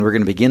We're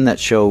going to begin that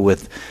show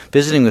with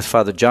visiting with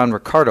Father John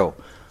Riccardo.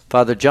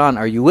 Father John,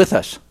 are you with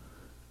us?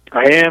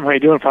 I am. How are you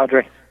doing,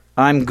 Padre?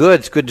 I'm good.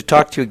 It's good to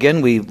talk to you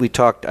again. We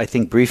talked, I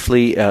think,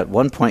 briefly at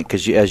one point,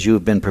 because as you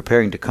have been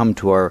preparing to come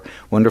to our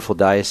wonderful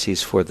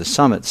diocese for the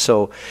summit.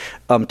 So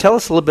tell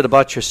us a little bit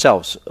about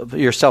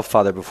yourself,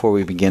 Father, before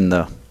we begin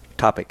the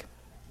topic.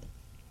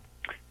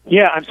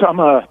 Yeah, I'm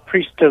a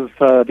priest of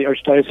the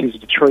Archdiocese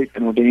of Detroit,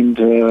 and ordained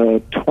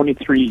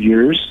 23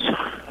 years.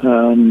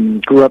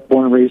 Grew up,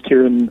 born and raised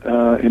here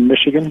in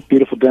Michigan,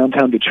 beautiful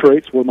downtown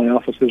Detroit, where my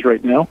office is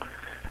right now.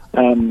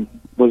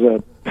 Was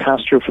a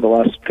pastor for the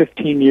last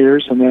 15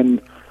 years, and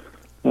then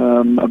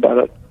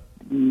about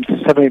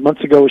 7-8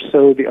 months ago or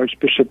so, the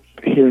Archbishop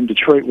here in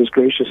Detroit was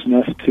gracious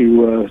enough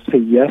to say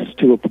yes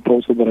to a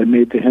proposal that I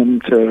made to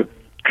him to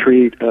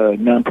create a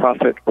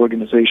nonprofit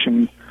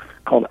organization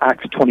called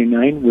Acts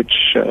 29, which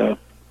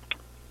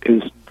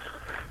is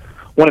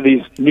one of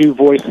these new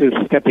voices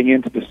stepping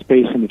into the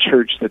space in the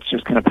church that's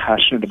just kind of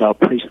passionate about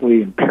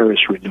priestly and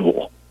parish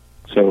renewal.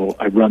 So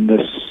I run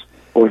this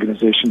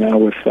organization now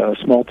with a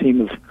small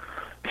team of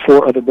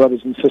 4 other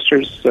brothers and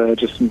sisters,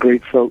 just some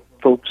great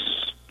folks,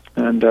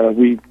 and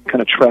we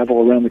kind of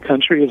travel around the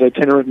country as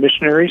itinerant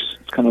missionaries.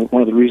 It's kind of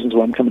one of the reasons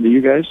why I'm coming to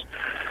you guys.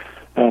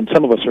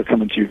 Some of us are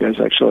coming to you guys,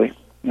 actually,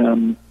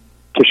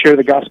 to share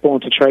the gospel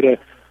and to try to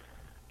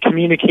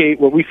communicate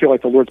what we feel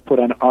like the Lord's put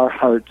on our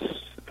hearts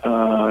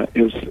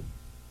is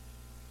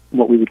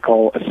what we would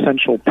call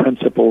essential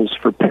principles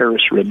for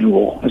parish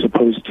renewal, as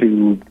opposed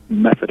to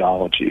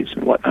methodologies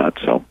and whatnot.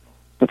 So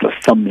that's a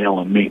thumbnail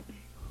on me.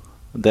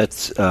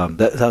 That's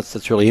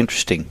really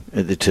interesting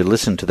to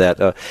listen to that.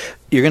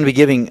 You're going to be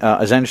giving,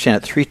 as I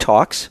understand it, 3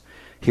 talks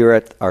here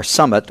at our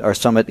summit. Our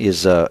summit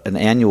is an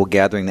annual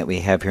gathering that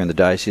we have here in the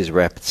Diocese of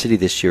Rapid City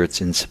this year.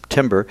 It's in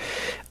September.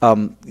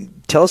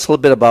 Tell us a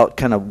little bit about,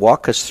 kind of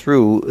walk us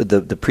through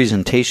the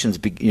presentations,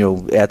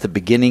 at the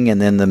beginning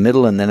and then the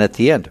middle and then at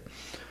the end.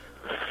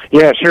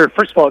 Yeah, sure.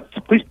 First of all,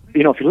 please,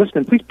 if you're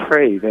listening, please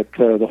pray that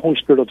the Holy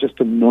Spirit will just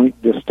anoint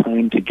this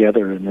time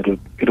together, and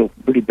it'll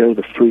really bear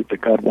the fruit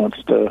that God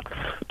wants to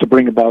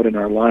bring about in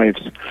our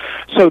lives.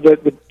 So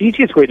the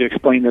easiest way to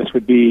explain this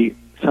would be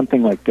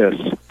something like this.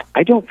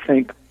 I don't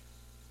think,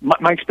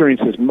 my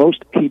experience is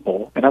most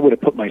people, and I would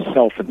have put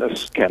myself in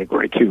this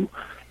category too,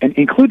 and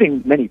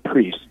including many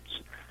priests,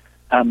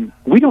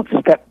 we don't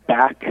step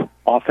back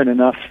often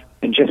enough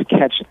and just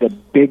catch the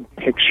big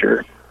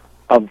picture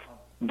of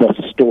the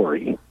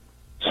story.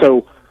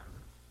 So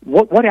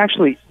what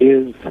actually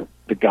is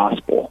the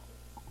gospel?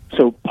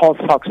 So Paul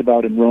talks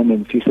about in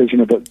Romans, he says,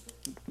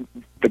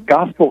 the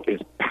gospel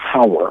is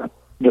power.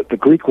 The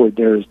Greek word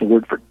there is the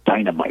word for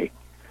dynamite.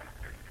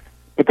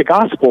 But the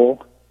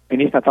gospel,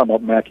 and he's not talking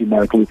about Matthew,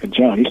 Mark, Luke, and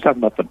John, he's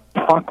talking about the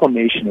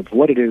proclamation of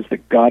what it is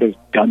that God has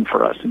done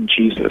for us in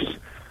Jesus.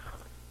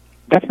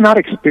 That's not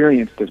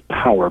experienced as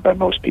power by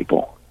most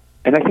people.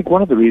 And I think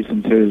one of the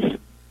reasons is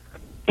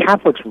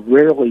Catholics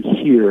rarely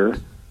hear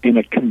in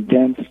a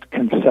condensed,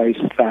 concise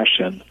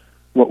fashion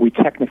what we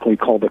technically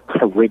call the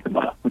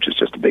kerygma, which is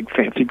just a big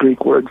fancy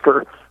Greek word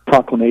for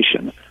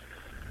proclamation.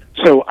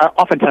 So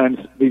oftentimes,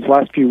 these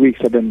last few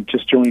weeks, I've been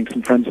just joining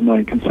some friends of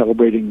mine and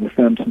celebrating with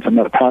them since I'm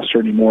not a pastor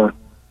anymore.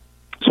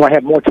 So I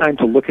have more time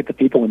to look at the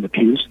people in the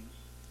pews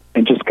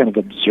and just kind of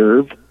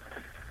observe.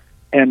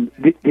 And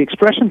the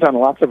expressions on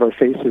lots of our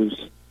faces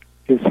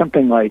is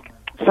something like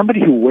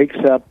somebody who wakes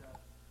up,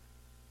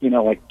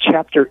 like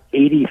chapter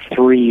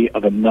 83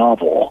 of a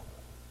novel,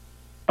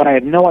 but I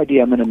have no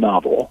idea I'm in a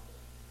novel.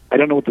 I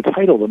don't know what the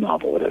title of the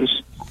novel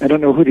is. I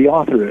don't know who the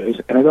author is,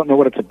 and I don't know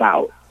what it's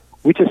about.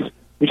 We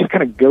just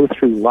kind of go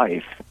through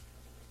life.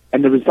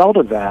 And the result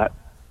of that,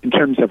 in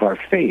terms of our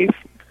faith,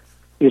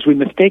 is we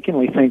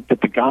mistakenly think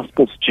that the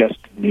gospel's just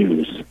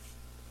news.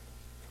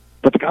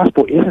 But the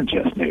gospel isn't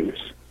just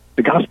news.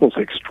 The gospel's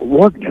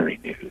extraordinary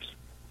news.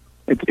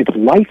 It's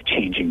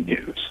life-changing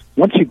news.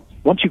 Once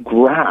you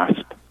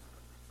grasp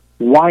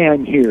why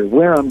I'm here,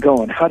 where I'm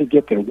going, how to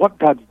get there, what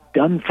God's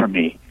done for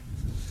me,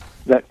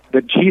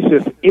 that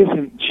Jesus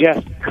isn't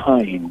just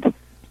kind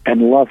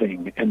and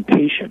loving and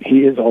patient.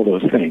 He is all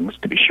those things,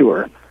 to be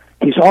sure.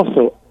 He's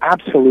also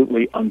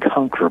absolutely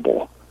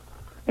unconquerable.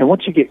 And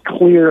once you get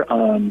clear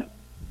on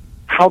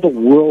how the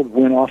world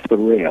went off the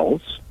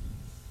rails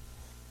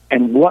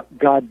and what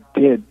God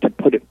did to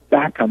put it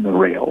back on the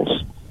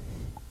rails,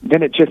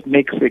 then it just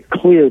makes it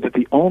clear that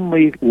the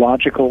only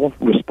logical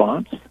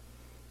response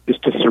is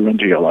to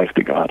surrender your life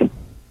to God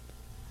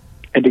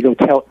and to go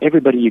tell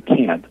everybody you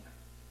can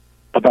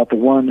about the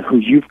one who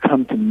you've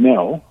come to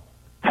know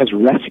has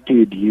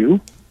rescued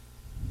you,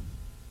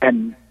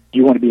 and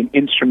you want to be an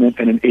instrument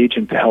and an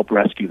agent to help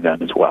rescue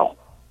them as well.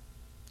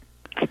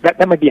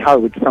 That might be how I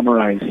would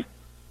summarize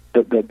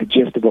the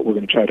gist of what we're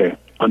going to try to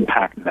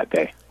unpack in that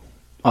day.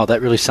 Oh,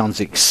 that really sounds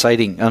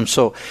exciting.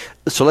 So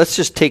let's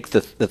just take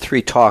the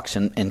 3 talks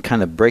and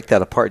kind of break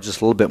that apart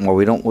just a little bit more.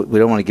 We don't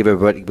want to give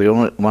everybody, we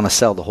don't want to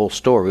sell the whole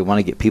story. We want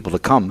to get people to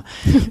come,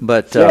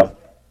 but start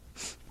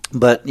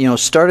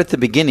at the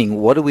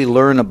beginning. What do we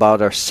learn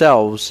about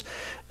ourselves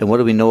and what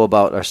do we know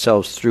about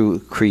ourselves through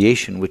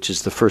creation, which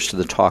is the first of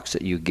the talks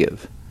that you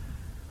give?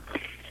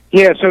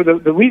 Yeah, so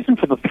the reason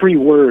for the 3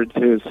 words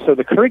is, so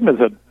the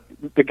kerygma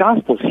the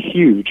gospel is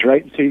huge,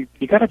 right? So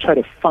you got to try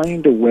to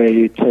find a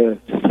way to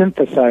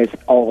synthesize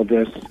all of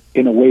this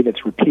in a way that's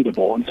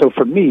repeatable. And so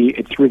for me,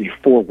 it's really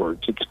 4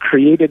 words. It's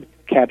created,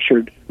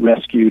 captured,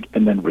 rescued,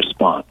 and then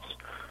response.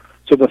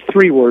 So the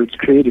 3 words,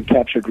 created,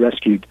 captured,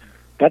 rescued,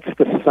 that's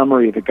the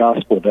summary of the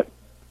gospel that,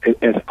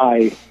 as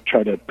I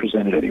try to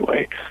present it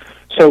anyway.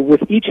 So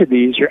with each of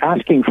these, you're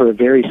asking for a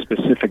very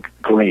specific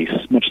grace,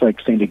 much like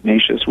St.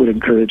 Ignatius would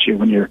encourage you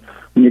when you're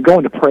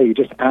going to pray. You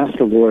just ask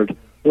the Lord,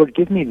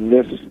 give me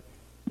this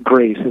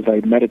grace as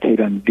I meditate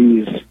on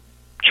these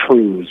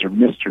truths or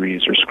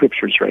mysteries or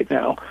scriptures right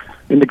now.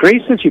 And the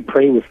graces you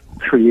pray with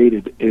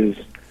created is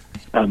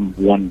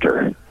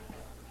wonder.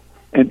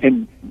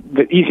 And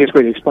the easiest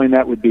way to explain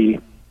that would be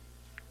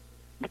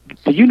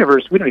the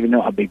universe. We don't even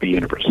know how big the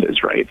universe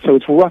is, right? So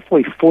it's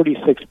roughly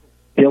 46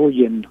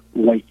 billion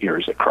light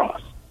years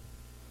across.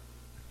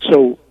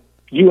 So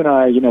you and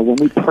I, when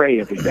we pray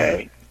every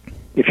day,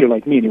 if you're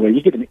like me anyway,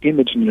 you get an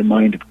image in your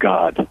mind of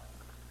God.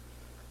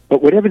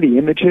 But whatever the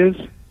image is,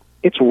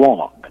 it's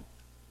wrong.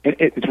 And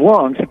it's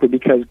wrong simply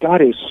because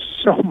God is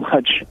so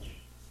much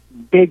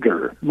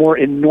bigger, more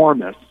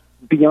enormous,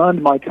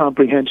 beyond my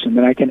comprehension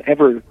than I can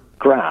ever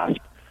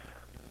grasp.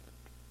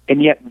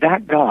 And yet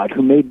that God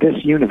who made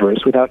this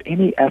universe without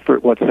any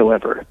effort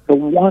whatsoever, the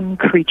one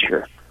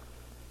creature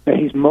that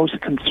he's most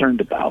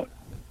concerned about,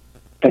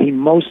 that he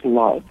most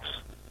loves,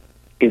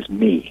 is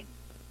me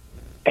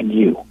and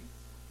you.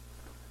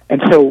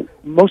 And so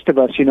most of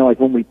us, like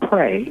when we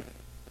pray,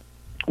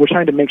 we're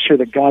trying to make sure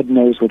that God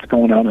knows what's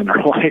going on in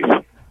our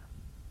life,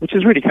 which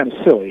is really kind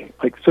of silly.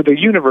 So the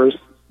universe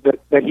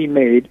that he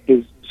made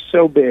is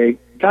so big,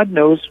 God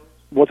knows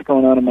what's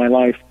going on in my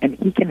life, and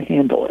he can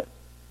handle it,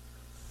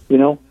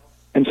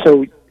 And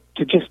so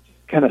to just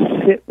kind of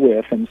sit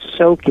with and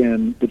soak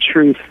in the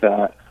truth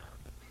that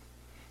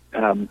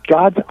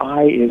God's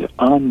eye is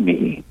on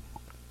me,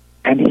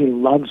 and he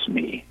loves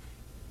me,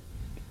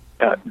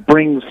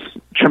 brings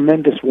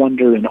tremendous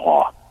wonder and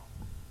awe.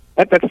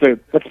 That's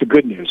the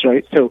good news,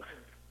 right? So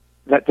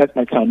that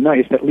might sound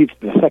nice. That leads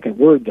to the second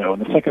word, though,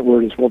 and the second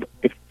word is,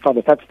 Father,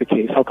 if that's the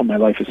case, how come my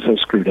life is so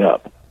screwed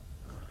up?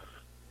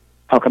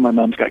 How come my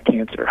mom's got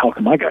cancer? How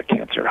come I got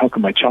cancer? How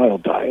come my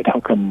child died? How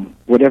come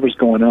whatever's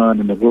going on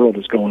in the world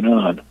is going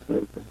on?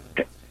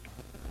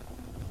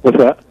 What's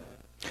that?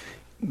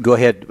 Go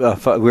ahead.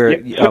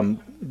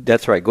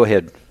 That's right. Go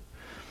ahead.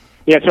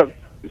 Yeah.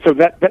 So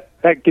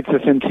that gets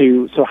us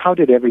into, so how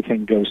did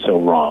everything go so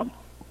wrong?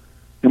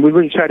 And we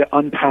really try to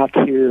unpack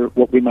here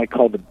what we might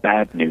call the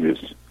bad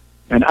news.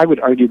 And I would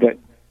argue that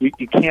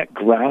you can't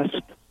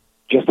grasp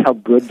just how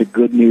good the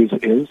good news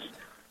is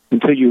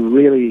until you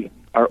really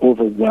are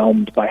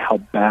overwhelmed by how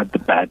bad the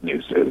bad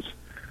news is.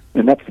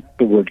 And that's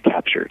the word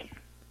captured.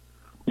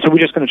 So we're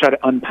just going to try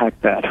to unpack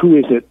that. Who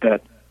is it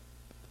that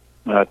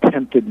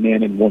tempted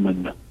man and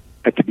woman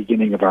at the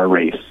beginning of our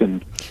race?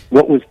 And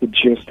what was the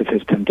gist of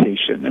his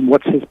temptation? And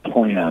what's his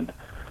plan?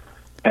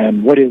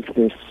 And what is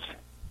this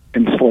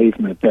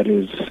enslavement that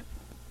is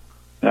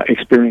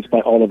experienced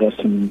by all of us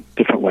in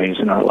different ways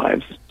in our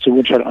lives? So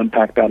we'll try to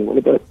unpack that a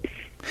little bit.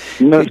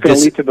 And that's going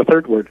to lead to the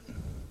third word.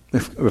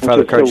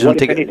 Father Card, so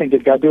what, if anything,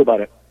 did God do about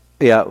it?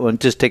 Yeah, we'll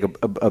just take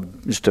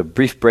just a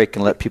brief break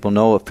and let people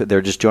know, if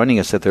they're just joining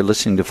us, that they're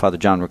listening to Father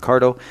John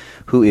Riccardo,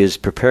 who is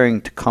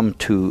preparing to come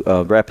to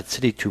Rapid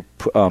City to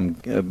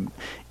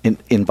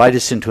invite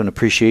us into an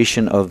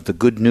appreciation of the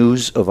good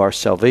news of our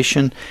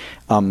salvation,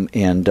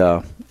 and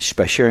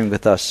by sharing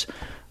with us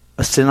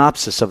a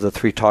synopsis of the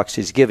 3 talks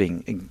he's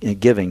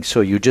giving.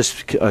 So you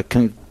just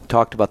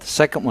talked about the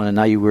second one, and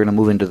now we're going to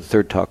move into the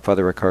third talk,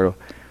 Father Riccardo.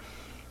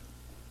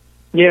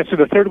 Yeah, so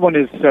the third one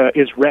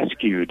is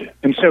rescued.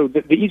 And so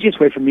the easiest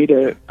way for me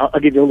I'll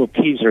give you a little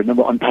teaser, and then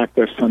we'll unpack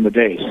this on the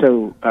day.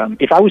 So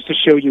if I was to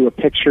show you a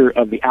picture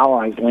of the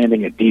Allies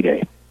landing at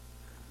D-Day,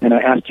 and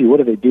I asked you,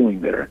 what are they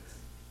doing there?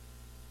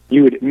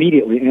 You would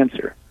immediately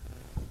answer,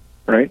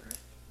 right?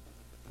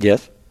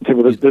 Yes. So,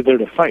 well, they're there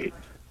to fight.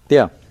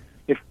 Yeah.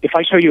 If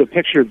I show you a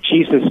picture of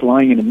Jesus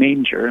lying in a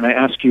manger, and I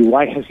ask you,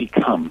 why has he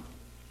come?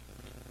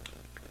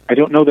 I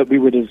don't know that we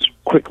would as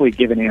quickly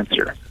give an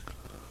answer.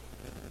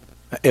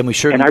 And we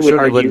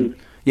certainly wouldn't.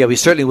 Yeah, we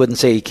certainly wouldn't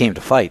say he came to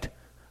fight.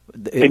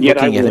 And yet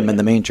looking at him in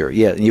the manger,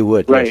 yeah, you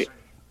would. Right.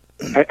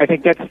 Yes. I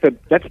think that's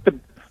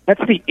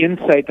the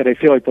insight that I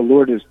feel like the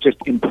Lord has just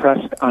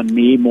impressed on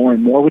me more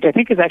and more, which I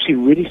think is actually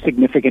really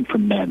significant for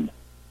men,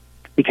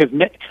 because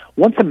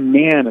once a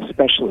man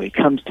especially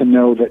comes to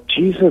know that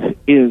Jesus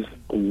is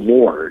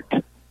Lord,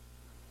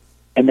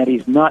 and that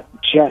he's not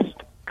just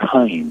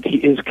kind. He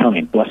is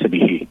kind, blessed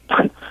be he,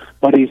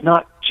 but he's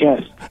not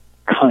just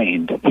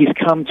kind. He's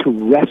come to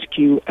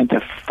rescue and to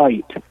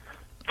fight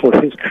for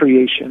his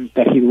creation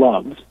that he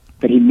loves,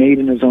 that he made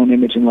in his own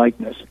image and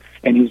likeness.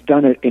 And he's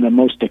done it in a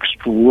most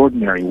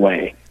extraordinary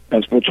way,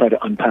 as we'll try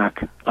to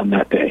unpack on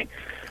that day.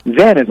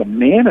 Then, as a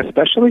man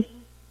especially,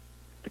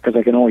 because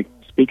I can only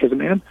speak as a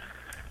man,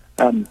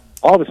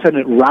 all of a sudden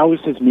it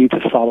rouses me to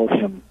follow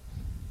him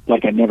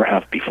like I never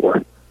have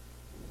before.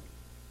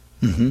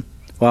 Mm-hmm.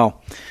 Wow,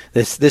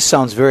 this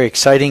sounds very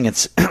exciting.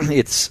 It's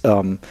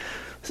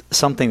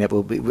something that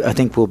I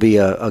think will be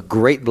a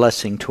great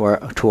blessing to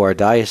our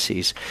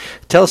diocese.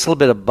 Tell us a little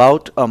bit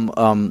about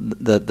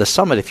the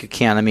summit, if you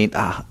can. I mean,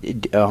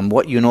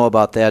 what you know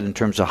about that in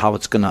terms of how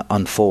it's going to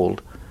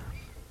unfold.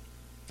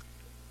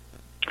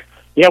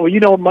 Yeah, well, you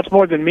know much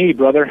more than me,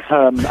 brother.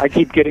 I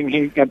keep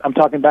I'm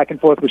talking back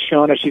and forth with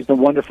Shauna. She's been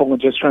wonderful and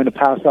just trying to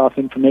pass off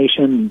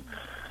information.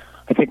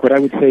 I think what I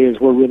would say is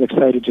we're real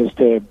excited just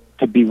to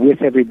be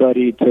with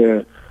everybody,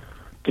 to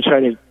try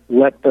to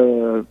let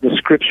the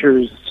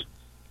scriptures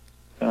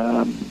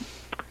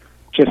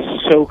just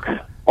soak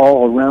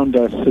all around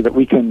us so that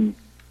we can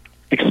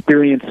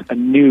experience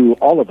anew,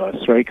 all of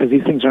us, right? Because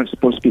these things aren't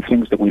supposed to be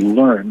things that we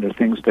learn. They're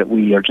things that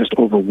we are just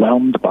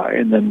overwhelmed by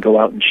and then go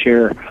out and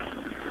share.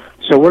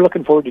 So we're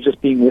looking forward to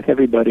just being with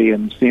everybody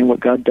and seeing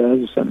what God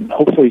does and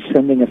hopefully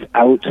sending us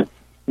out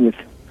with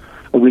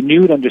a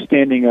renewed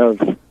understanding of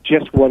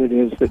just what it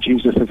is that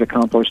Jesus has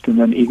accomplished and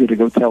then eager to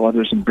go tell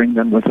others and bring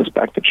them with us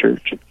back to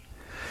church.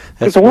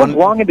 Because the world's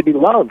longing to be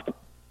loved.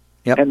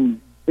 Yep.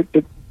 And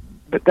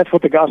that's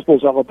what the gospel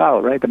is all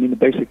about, right? I mean, the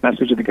basic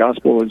message of the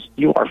gospel is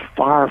you are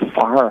far,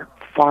 far,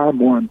 far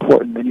more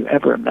important than you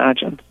ever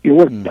imagined. You're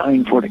worth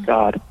dying for to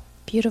God.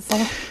 Beautiful.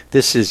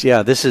 This is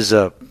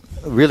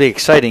really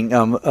exciting.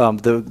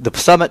 The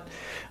summit.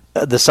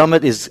 The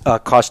summit is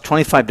costs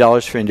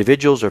 $25 for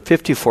individuals or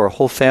 $50 for a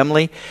whole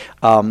family.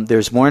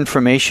 There's more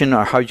information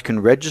on how you can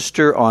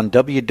register on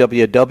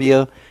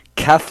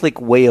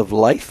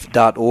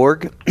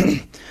www.catholicwayoflife.org,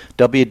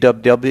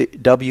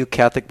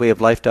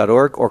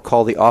 www.catholicwayoflife.org, or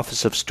call the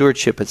Office of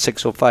Stewardship at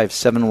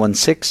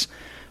 605-716-5214,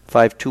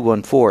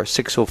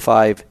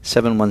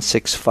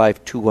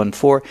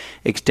 605-716-5214,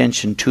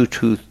 extension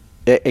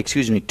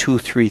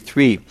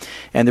 233.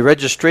 And the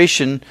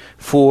registration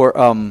for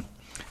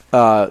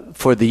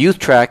the youth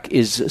track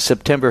is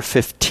September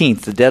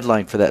 15th, the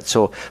deadline for that.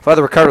 So,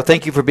 Father Ricardo,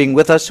 thank you for being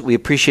with us. We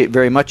appreciate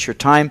very much your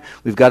time.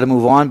 We've got to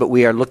move on, but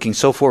we are looking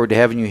so forward to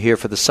having you here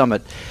for the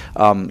summit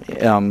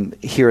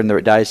here in the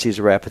Diocese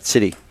of Rapid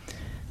City.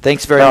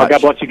 Thanks very much.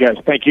 God bless you guys.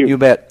 Thank you. You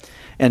bet.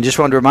 And just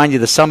wanted to remind you,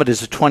 the summit is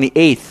the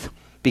 28th,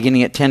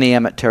 beginning at 10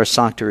 a.m. at Terra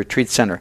Sancta Retreat Center.